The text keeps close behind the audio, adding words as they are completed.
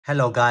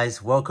Hello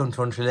guys, welcome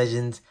to Untrue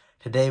Legends.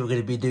 Today we're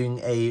going to be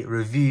doing a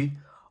review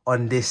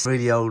on this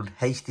really old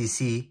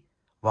HTC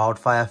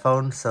Wildfire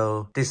phone.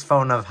 So this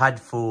phone I've had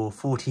for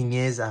 14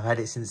 years. I've had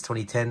it since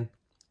 2010.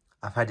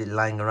 I've had it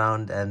lying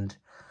around and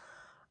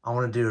I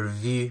want to do a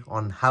review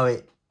on how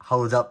it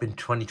holds up in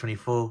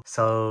 2024.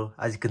 So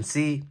as you can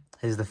see,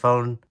 here's the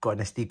phone. Got an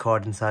SD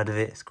card inside of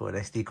it. It's got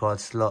an SD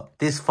card slot.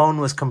 This phone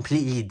was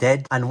completely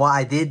dead. And what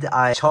I did,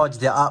 I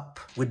charged it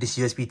up with this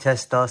USB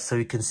tester so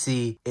you can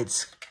see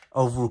its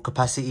overall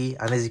capacity.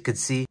 And as you can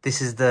see,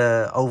 this is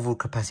the overall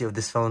capacity of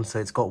this phone. So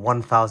it's got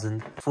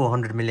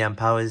 1,400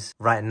 milliamp hours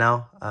right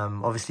now.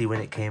 Obviously when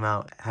it came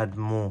out, it had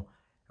more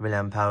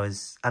milliamp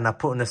hours. And I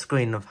put on the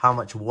screen of how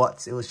much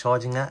watts it was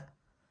charging at.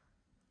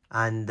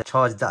 And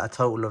charged at a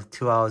total of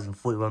 2 hours and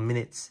 41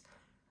 minutes.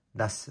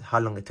 That's how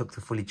long it took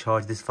to fully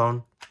charge this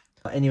phone.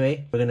 But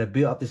anyway, we're going to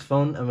boot up this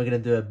phone and we're going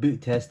to do a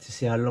boot test to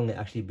see how long it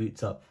actually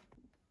boots up.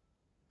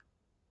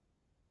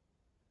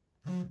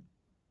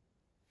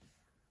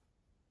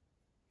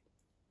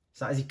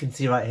 So as you can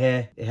see right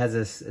here, it has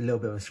a little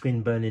bit of a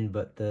screen burning,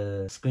 but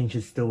the screen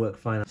should still work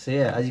fine. So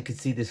yeah, as you can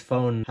see, this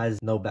phone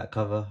has no back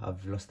cover.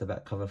 I've lost the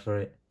back cover for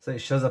it. So it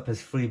shows up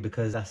as free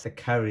because that's the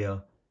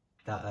carrier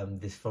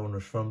that this phone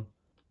was from.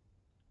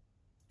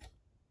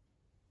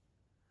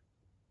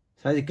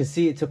 So as you can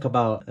see, it took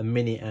about 1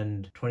 minute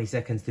and 20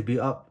 seconds to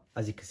boot up,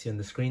 as you can see on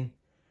the screen.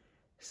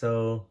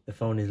 So the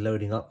phone is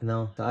loading up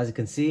now. So as you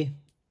can see,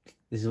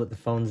 this is what the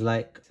phone's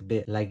like. It's a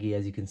bit laggy,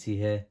 as you can see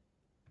here.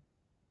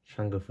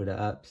 Try and go through the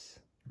apps.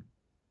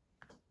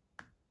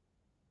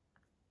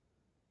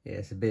 Yeah,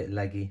 it's a bit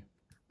laggy.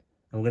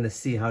 I'm going to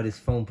see how this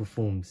phone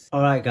performs.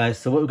 Alright guys,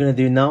 so what we're going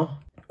to do now,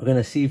 we're going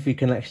to see if we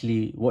can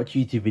actually watch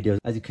YouTube videos.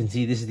 As you can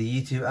see, this is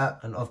the YouTube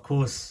app, and of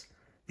course,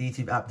 the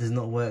YouTube app does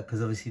not work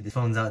because obviously the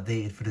phone's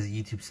outdated for the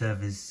YouTube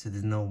servers, so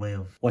there's no way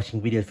of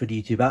watching videos for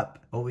the YouTube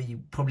app. But what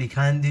you probably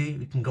can do,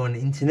 we can go on the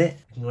internet,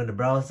 we can go in the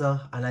browser,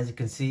 and as you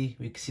can see,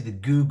 we can see the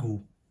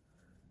Google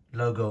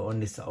logo on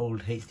this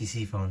old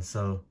HTC phone.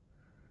 So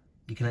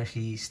you can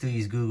actually still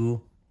use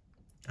Google.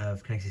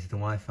 I've connected to the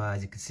Wi-Fi,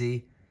 as you can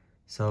see.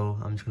 So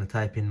I'm just going to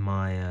type in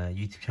my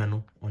YouTube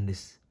channel on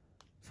this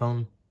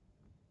phone.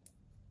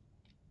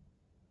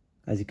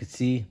 As you can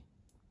see,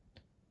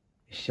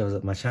 it shows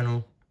up my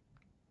channel.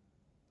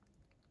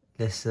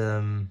 Let's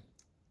access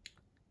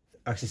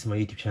my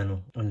YouTube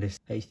channel on this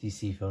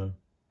HTC phone.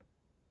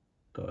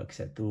 Go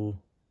accept all.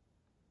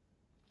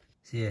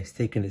 So yeah, it's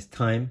taking its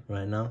time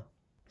right now.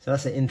 So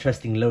that's an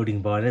interesting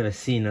loading bar. I've never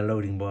seen a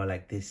loading bar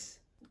like this.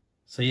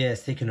 So yeah,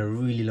 it's taking a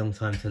really long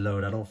time to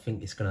load. I don't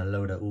think it's gonna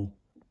load at all.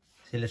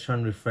 So let's try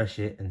and refresh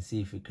it and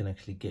see if we can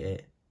actually get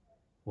it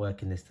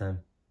working this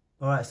time.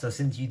 Alright, so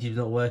since YouTube's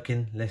not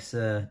working, let's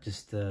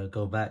just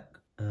go back.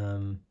 I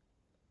don't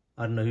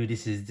know who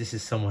this is. This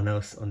is someone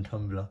else on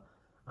Tumblr.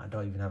 I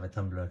don't even have a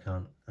Tumblr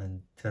account,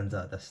 and turns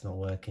out that's not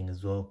working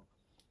as well.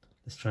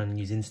 Let's try and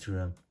use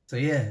Instagram. So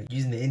yeah,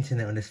 using the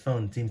internet on this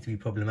phone seems to be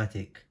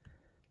problematic.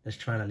 Let's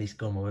try and at least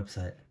go on my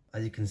website.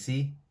 As you can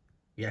see,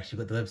 we actually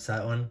got the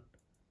website on.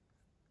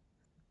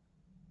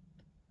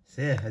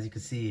 So yeah, as you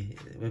can see,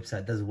 the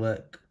website does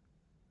work.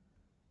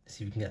 Let's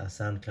see if we can get our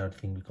SoundCloud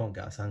thing. We can't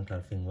get our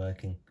SoundCloud thing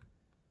working.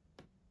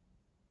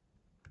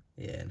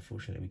 Yeah,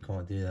 unfortunately we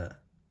can't do that.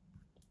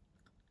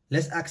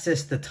 Let's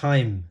access the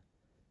time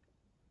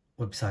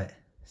website.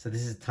 So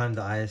this is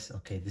time.is.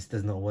 Okay, this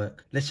does not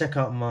work. Let's check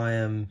out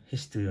my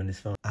history on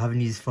this phone. I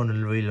haven't used this phone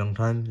in a really long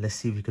time. Let's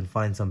see if we can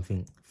find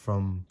something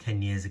from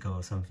 10 years ago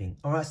or something.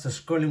 Alright, so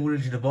scrolling all the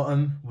way to the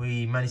bottom,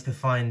 we managed to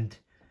find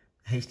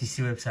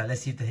HTC website.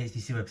 Let's see if the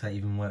HTC website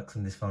even works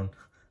on this phone.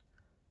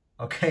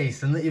 Okay,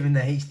 so not even the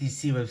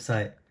HTC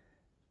website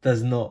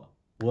does not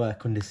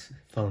work on this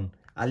phone.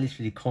 I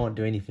literally can't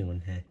do anything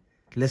on here.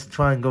 Let's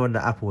try and go on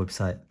the Apple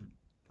website.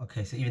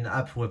 Okay, so even the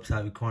Apple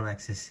website, we can't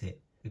access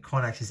it. We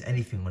can't access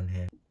anything on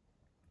here.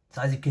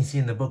 So as you can see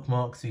in the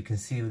bookmarks, we can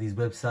see all these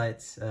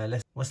websites.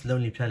 What's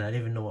Lonely Planet? I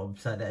don't even know what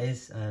website that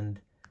is,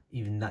 and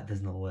even that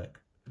does not work.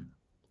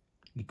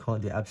 You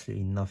can't do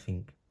absolutely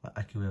nothing. Like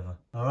AccuWeather.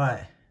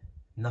 Alright.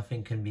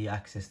 Nothing can be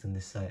accessed on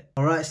this site.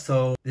 Alright,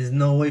 so there's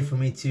no way for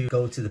me to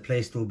go to the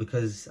Play Store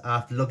because I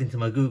have to log into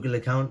my Google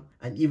account,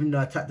 and even though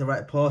I typed the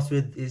right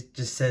password, it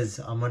just says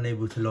I'm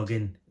unable to log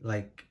in.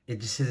 Like, it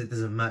just says it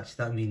doesn't match.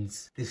 That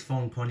means this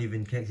phone can't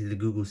even connect to the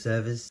Google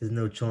servers. There's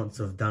no chance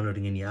of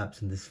downloading any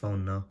apps on this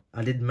phone now.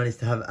 I did manage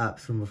to have apps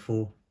from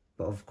before,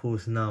 but of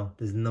course now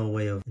there's no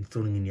way of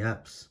installing any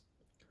apps.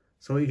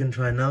 So what you're going to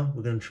try now,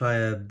 we're going to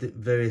try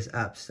various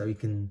apps that we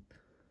can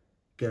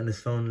get on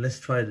this phone. Let's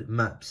try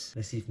maps.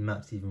 Let's see if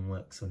maps even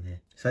works on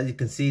here. So as you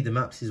can see, the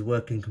maps is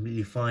working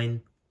completely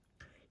fine.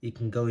 You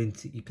can go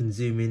into, you can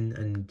zoom in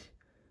and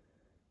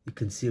you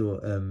can see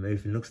what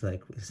everything looks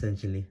like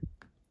essentially.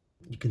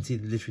 You can see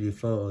literally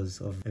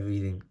photos of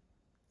everything.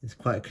 It's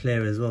quite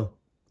clear as well.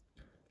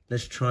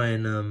 Let's try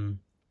and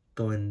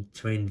go in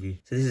terrain view.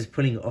 So this is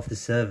pulling it off the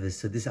servers,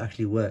 so this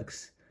actually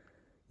works.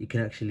 You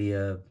can actually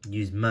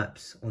use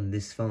maps on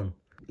this phone.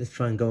 Let's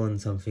try and go on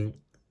something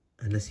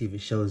and let's see if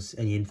it shows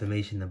any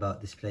information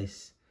about this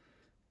place.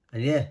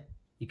 And yeah,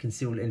 You can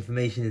see all the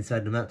information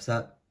inside the Maps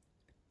app.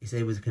 It's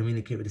able to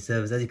communicate with the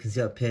servers. As you can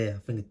see up here, I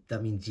think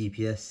that means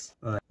GPS.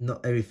 Alright,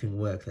 not everything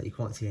works. Like you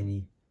can't see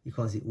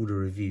all the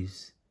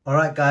reviews.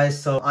 Alright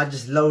guys, so I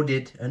just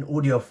loaded an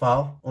audio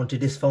file onto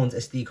this phone's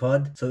SD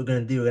card. So what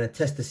we're going to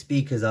test the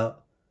speakers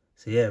out.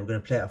 So yeah, we're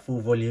going to play it at full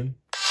volume.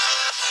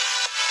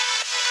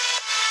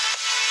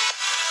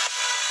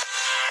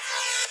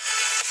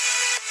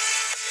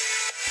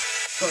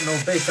 Got no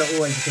bass at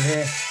all, as you can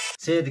hear.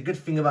 So yeah, the good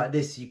thing about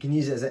this, you can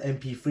use it as an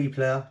MP3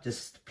 player.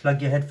 Just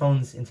plug your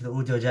headphones into the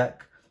audio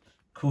jack.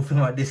 Cool thing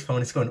about this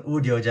phone, it's got an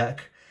audio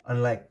jack,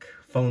 unlike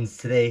phones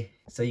today.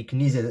 So you can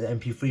use it as an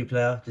MP3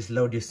 player. Just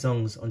load your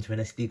songs onto an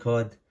SD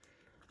card,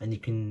 and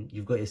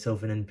you've got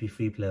yourself an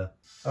MP3 player.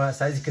 Alright,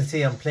 so as you can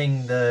see, I'm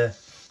playing the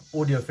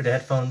audio through the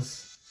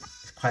headphones.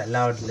 It's quite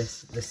loud.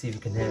 Let's see if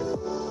you can hear it.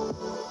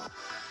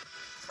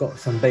 It's got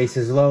some bass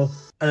as well.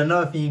 And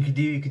another thing you could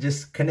do, you could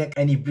just connect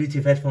any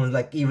Bluetooth headphones,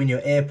 like even your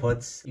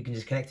AirPods. You can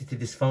just connect it to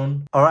this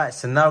phone. Alright,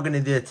 so now we're going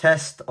to do a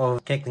test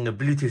of connecting a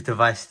Bluetooth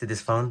device to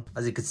this phone.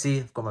 As you can see,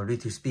 I've got my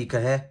Bluetooth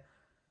speaker here.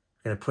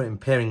 I'm going to put it in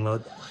pairing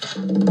mode.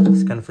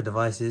 Scan for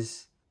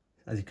devices.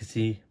 As you can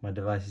see, my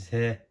device is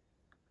here.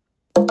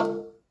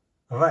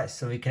 Alright,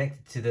 so we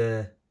connected to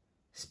the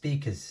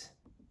speakers.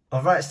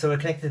 Alright, so we're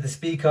connected to the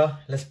speaker.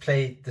 Let's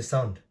play the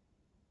sound.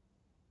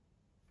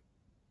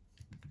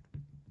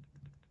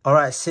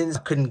 Alright, since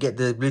I couldn't get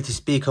the Bluetooth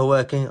speaker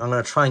working, I'm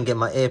going to try and get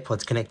my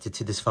AirPods connected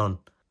to this phone.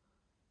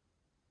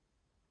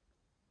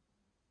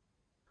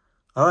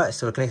 Alright,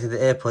 so we're connected to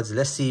the AirPods.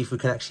 Let's see if we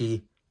can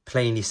actually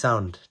play any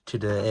sound to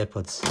the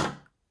AirPods.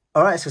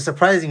 Alright, so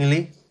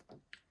surprisingly,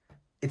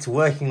 it's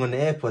working on the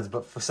AirPods,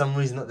 but for some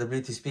reason not the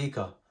Bluetooth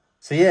speaker.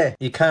 So yeah,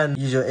 you can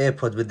use your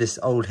AirPods with this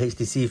old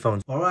HTC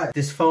phone. Alright,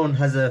 this phone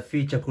has a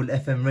feature called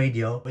FM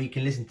radio, where you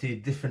can listen to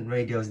different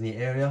radios in the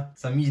area.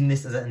 So I'm using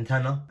this as an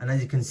antenna, and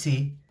as you can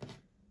see,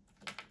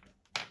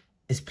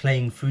 it's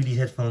playing through these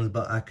headphones,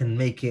 but I can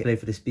make it play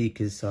for the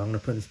speakers. So I'm going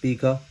to put in the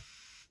speaker.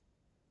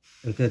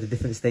 We'll go to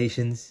different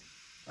stations.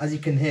 As you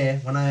can hear,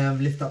 when I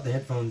lift up the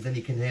headphones, then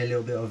you can hear a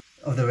little bit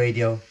of the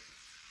radio.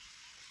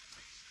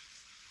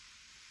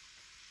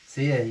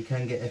 So yeah, you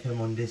can get FM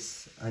on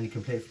this, and you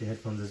can play it for the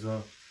headphones as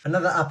well.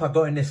 Another app I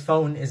got in this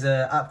phone is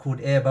an app called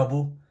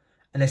AirBubble.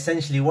 And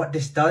essentially what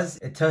this does,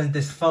 it turns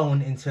this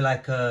phone into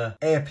like a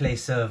AirPlay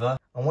server.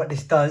 And what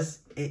this does,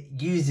 it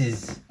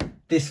uses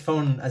this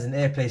phone as an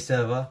AirPlay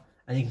server.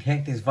 And you can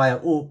connect this via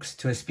aux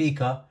to a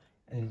speaker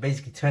and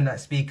basically turn that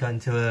speaker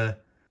into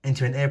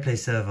an AirPlay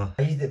server.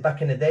 I used it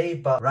back in the day,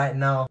 but right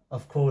now,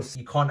 of course,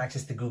 you can't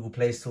access the Google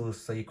Play Store,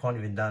 so you can't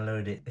even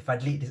download it. If I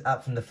delete this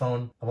app from the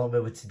phone, I won't be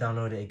able to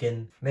download it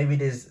again. Maybe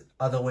there's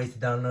other ways to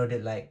download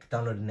it, like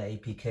downloading the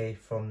APK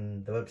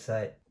from the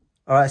website.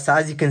 Alright, so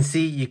as you can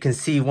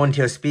see one to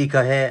your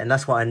speaker here, and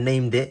that's what I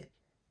named it.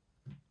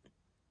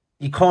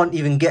 You can't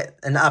even get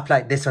an app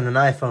like this on an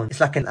iPhone. It's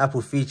like an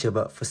Apple feature,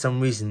 but for some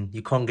reason,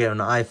 you can't get it on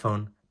an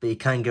iPhone. But you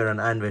can get it on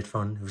an Android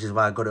phone, which is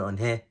why I got it on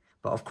here.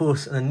 But of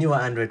course, on a newer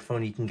Android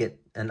phone, you can get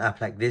an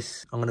app like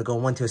this. I'm going to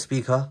go on to a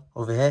speaker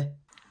over here.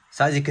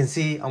 So as you can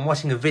see, I'm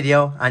watching a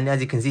video, and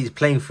as you can see, it's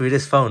playing through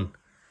this phone.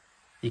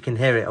 You can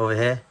hear it over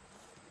here.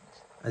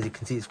 As you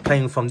can see, it's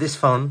playing from this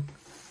phone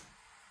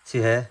to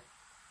here.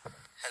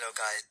 Hello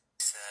guys,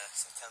 it's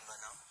September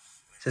now.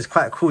 So it's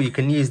quite cool. You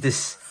can use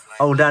this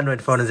old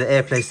Android phone as an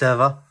AirPlay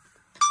server,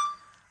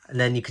 and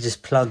then you can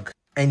just plug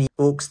any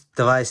aux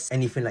device,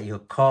 anything like your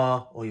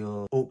car or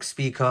your aux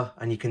speaker,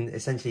 and you can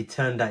essentially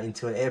turn that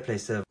into an AirPlay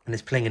server, and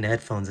it's playing in the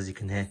headphones, as you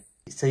can hear.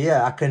 So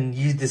yeah, I can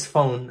use this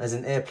phone as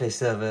an AirPlay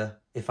server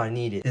if I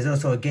need it. There's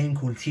also a game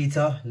called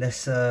Cheetah.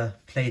 Let's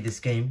play this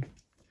game.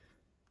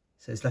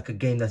 So it's like a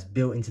game that's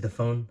built into the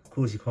phone. Of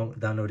course, you can't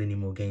download any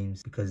more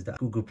games because the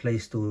Google Play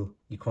Store,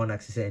 you can't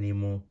access it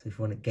anymore. So if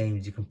you want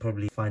games, you can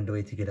probably find a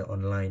way to get it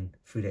online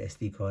through the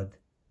SD card.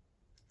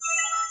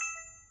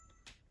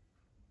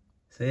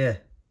 So yeah,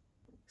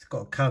 it's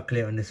got a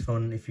calculator on this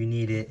phone if you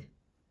need it.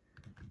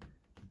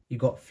 You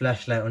got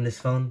flashlight on this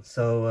phone,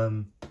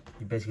 so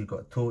you basically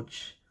got a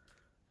torch.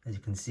 As you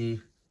can see,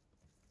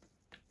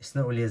 it's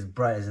not really as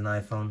bright as an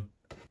iPhone.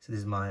 So this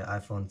is my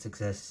iPhone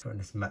 6s, on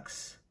this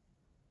Max.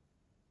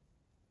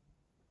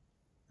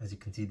 As you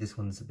can see, this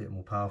one's a bit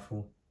more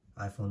powerful.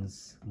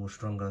 iPhone's more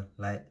stronger,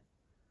 light.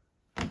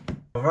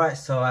 Alright,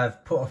 so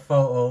I've put a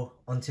photo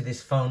onto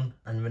this phone,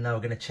 and now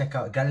we're going to check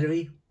out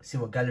gallery, see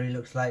what gallery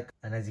looks like.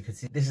 And as you can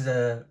see, this is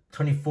a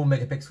 24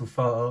 megapixel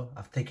photo.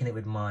 I've taken it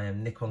with my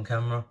Nikon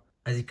camera.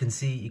 As you can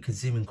see, you can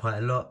zoom in quite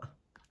a lot.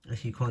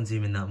 Actually, you can't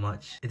zoom in that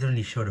much. It doesn't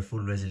really show the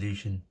full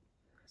resolution.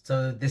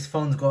 So this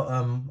phone's got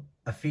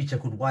a feature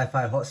called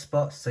Wi-Fi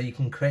hotspot, so you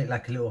can create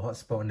like a little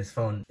hotspot on this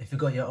phone. If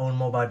you've got your own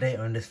mobile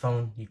data on this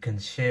phone, you can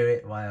share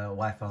it via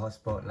Wi-Fi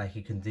hotspot like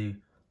you can do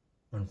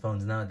on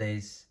phones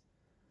nowadays.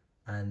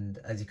 And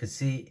as you can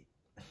see,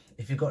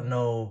 if you've got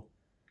no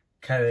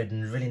carried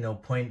and really no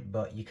point,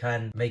 but you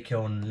can make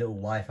your own little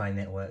Wi-Fi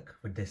network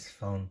with this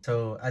phone.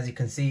 So as you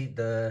can see,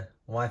 the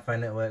Wi-Fi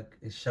network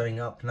is showing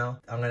up now.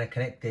 I'm going to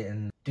connect it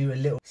and do a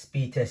little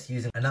speed test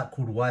using an app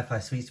called Wi-Fi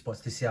Sweet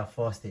Spots to see how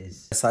fast it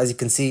is. So as you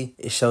can see,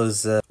 it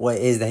shows what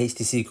it is, the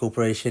HTC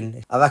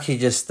Corporation. I've actually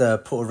just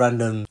put a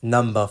random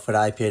number for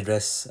the IP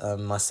address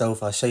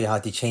myself. I'll show you how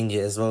to change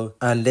it as well.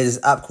 And there's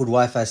this app called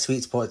Wi-Fi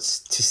Sweet Spots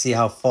to see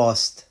how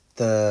fast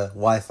the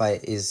Wi-Fi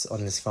is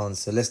on this phone.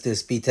 So let's do a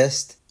speed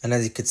test. And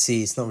as you can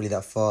see, it's not really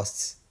that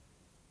fast.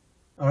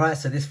 Alright,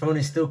 so this phone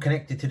is still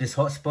connected to this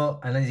hotspot.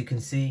 And as you can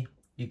see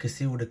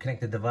all the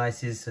connected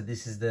devices. So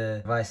this is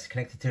the device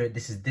connected to it.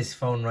 This is this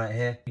phone right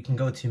here. We can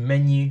go to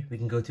menu, we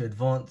can go to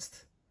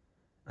advanced,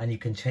 and you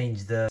can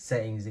change the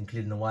settings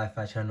including the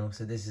Wi-Fi channel.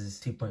 So this is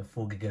 2.4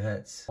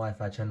 gigahertz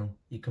Wi-Fi channel.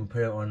 You can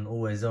put it on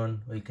always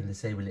on, or you can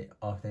disable it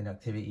after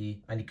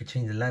inactivity, and you can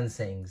change the LAN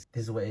settings.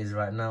 This is what it is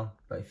right now,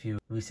 but if you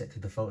reset to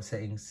default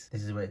settings,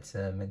 this is what it's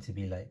meant to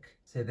be like.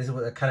 So this is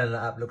what the calendar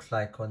app looks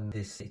like on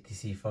this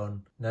HTC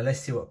phone. Now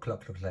let's see what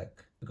clock looks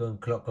like. We go on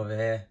clock over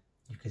here,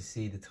 you can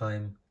see the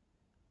time.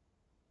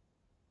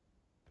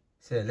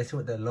 So let's see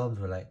what the alarms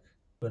were like.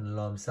 When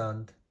alarm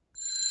sound.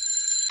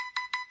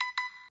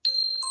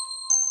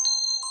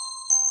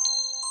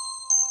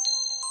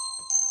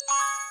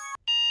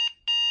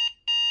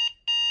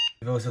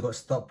 You've also got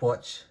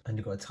stopwatch and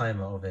you've got a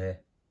timer over here.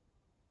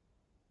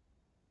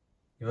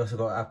 You've also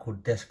got an app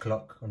called Desk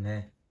Clock on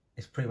here.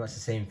 It's pretty much the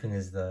same thing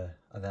as the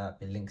other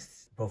app. It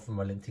links, both of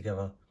them are linked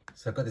together.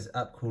 So I've got this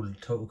app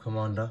called Total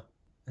Commander,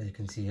 as you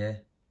can see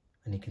here.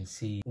 And you can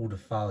see all the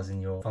files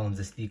in your phone's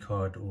SD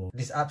card. Or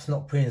this app's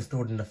not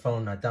pre-installed in the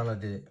phone. I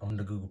downloaded it on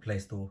the Google Play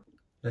Store.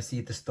 Let's see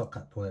if the stock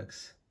app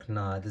works.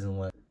 Nah, it doesn't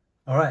work.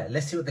 Alright,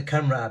 let's see what the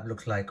camera app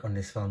looks like on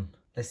this phone.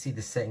 Let's see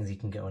the settings you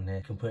can get on here.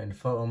 You can put it in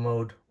photo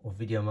mode or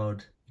video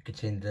mode. You can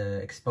change the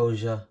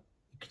exposure.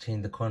 You can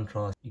change the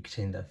contrast. You can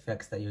change the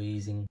effects that you're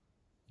using.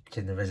 You can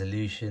change the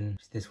resolution.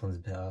 This one's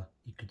better.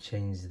 You could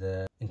change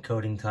the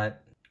encoding type.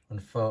 On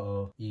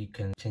photo, you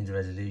can change the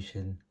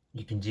resolution.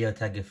 You can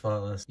geotag your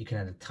photos. You can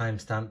add a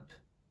timestamp.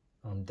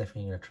 I'm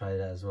definitely going to try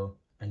that as well.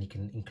 And you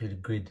can include a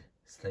grid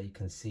so that you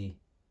can see.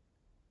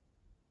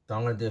 So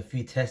I'm going to do a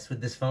few tests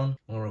with this phone.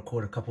 I'm going to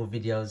record a couple of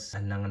videos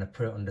and I'm going to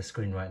put it on the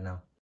screen right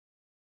now.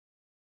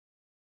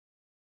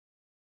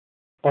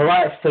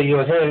 Alright, so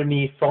you're hearing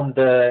me from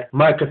the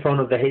microphone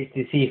of the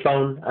HTC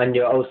phone, and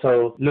you're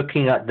also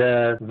looking at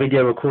the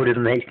video recorded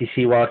on the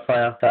HTC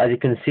Wildfire. So as you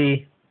can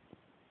see,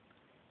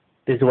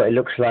 this is what it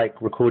looks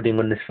like recording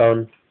on this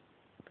phone.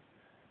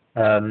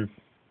 We're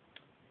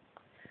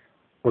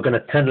going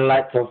to turn the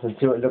lights off and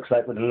see what it looks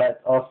like with the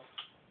lights off.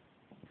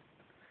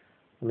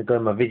 I'm going to go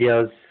in my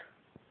videos.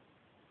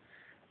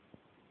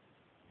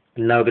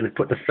 And now we're going to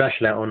put the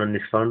flashlight on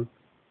this phone.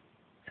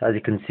 So as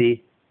you can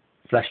see,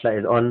 flashlight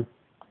is on.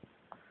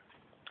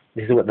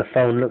 This is what the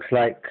phone looks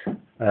like.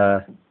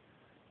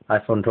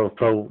 iPhone 12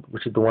 Pro,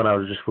 which is the one I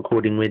was just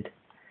recording with.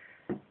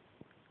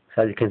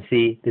 So as you can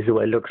see, this is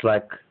what it looks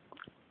like.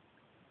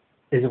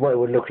 This is what it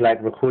would look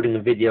like recording a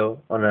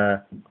video on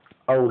a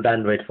old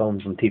Android phone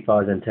from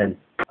 2010.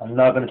 I'm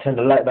now going to turn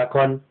the light back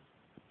on.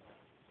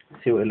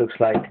 See what it looks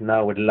like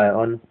now with the light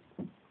on.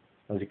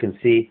 As you can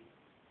see,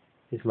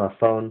 this is my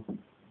phone.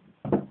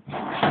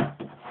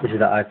 This is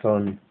the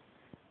iPhone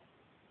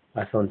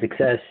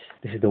 6s.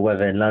 This is the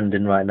weather in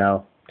London right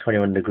now,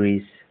 21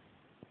 degrees.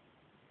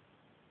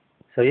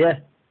 So yeah.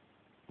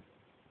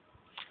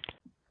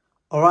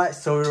 Alright,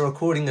 so we're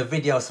recording a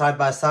video side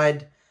by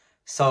side.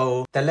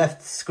 So the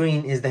left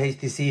screen is the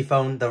HTC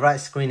phone, the right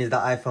screen is the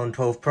iPhone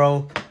 12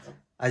 Pro.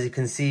 As you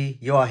can see,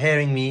 you are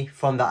hearing me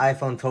from the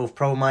iPhone 12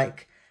 Pro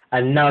mic.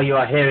 And now you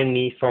are hearing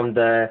me from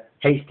the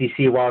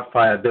HTC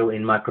Wildfire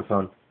built-in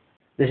microphone.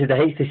 This is the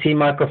HTC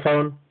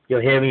microphone.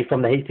 You're hearing me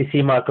from the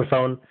HTC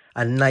microphone.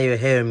 And now you're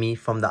hearing me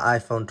from the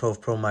iPhone 12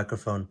 Pro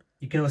microphone.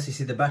 You can also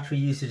see the battery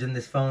usage on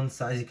this phone.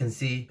 So as you can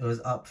see, it was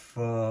up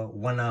for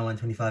 1 hour and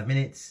 25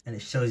 minutes. And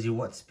it shows you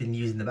what's been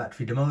using the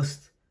battery the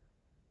most.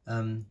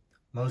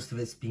 Most of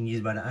it's being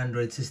used by the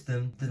Android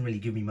system. Doesn't really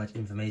give me much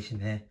information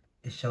here.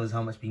 It shows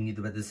how much being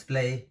used by the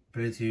display,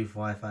 Bluetooth,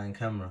 Wi-Fi and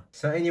camera.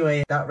 So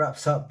anyway, that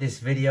wraps up this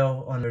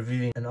video on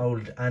reviewing an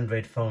old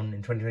Android phone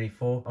in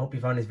 2024. I hope you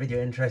found this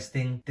video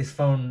interesting. This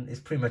phone is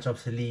pretty much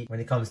obsolete when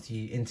it comes to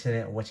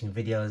internet or watching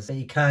videos. So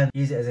you can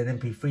use it as an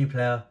MP3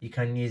 player. You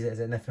can use it as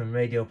an FM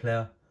radio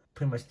player.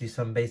 Pretty much do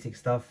some basic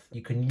stuff.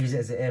 You can use it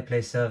as an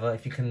AirPlay server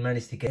if you can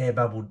manage to get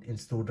AirBubble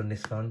installed on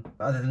this phone.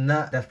 But other than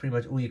that, that's pretty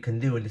much all you can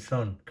do with this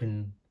phone. You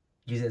can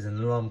use it as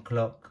an alarm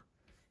clock.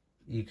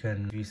 You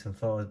can view some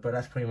photos, but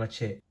that's pretty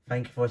much it.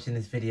 Thank you for watching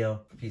this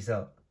video. Peace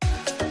out.